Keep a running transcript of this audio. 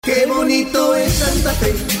Qué bonito es Santa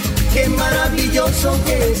Fe, qué maravilloso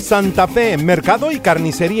que es. Santa Fe, Mercado y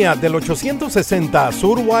Carnicería del 860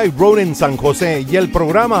 Surway Road en San José y el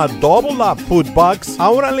programa Double Up Food Box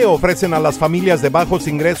ahora le ofrecen a las familias de bajos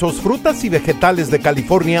ingresos frutas y vegetales de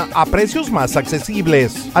California a precios más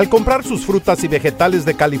accesibles. Al comprar sus frutas y vegetales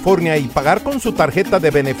de California y pagar con su tarjeta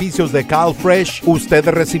de beneficios de CalFresh, usted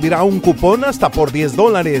recibirá un cupón hasta por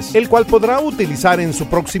 $10, el cual podrá utilizar en su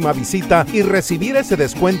próxima visita y recibir ese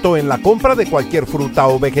descuento en la compra de cualquier fruta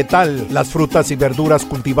o vegetal. Las frutas y verduras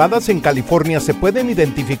cultivadas en California se pueden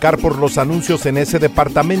identificar por los anuncios en ese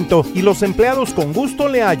departamento y los empleados con gusto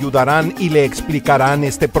le ayudarán y le explicarán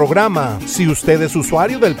este programa. Si usted es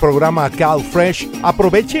usuario del programa CalFresh,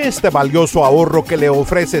 aproveche este valioso ahorro que le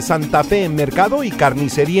ofrece Santa Fe Mercado y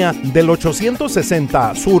Carnicería del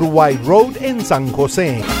 860 Surway Road en San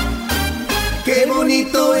José. Qué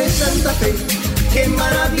bonito es Santa Fe, qué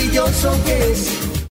maravilloso que es.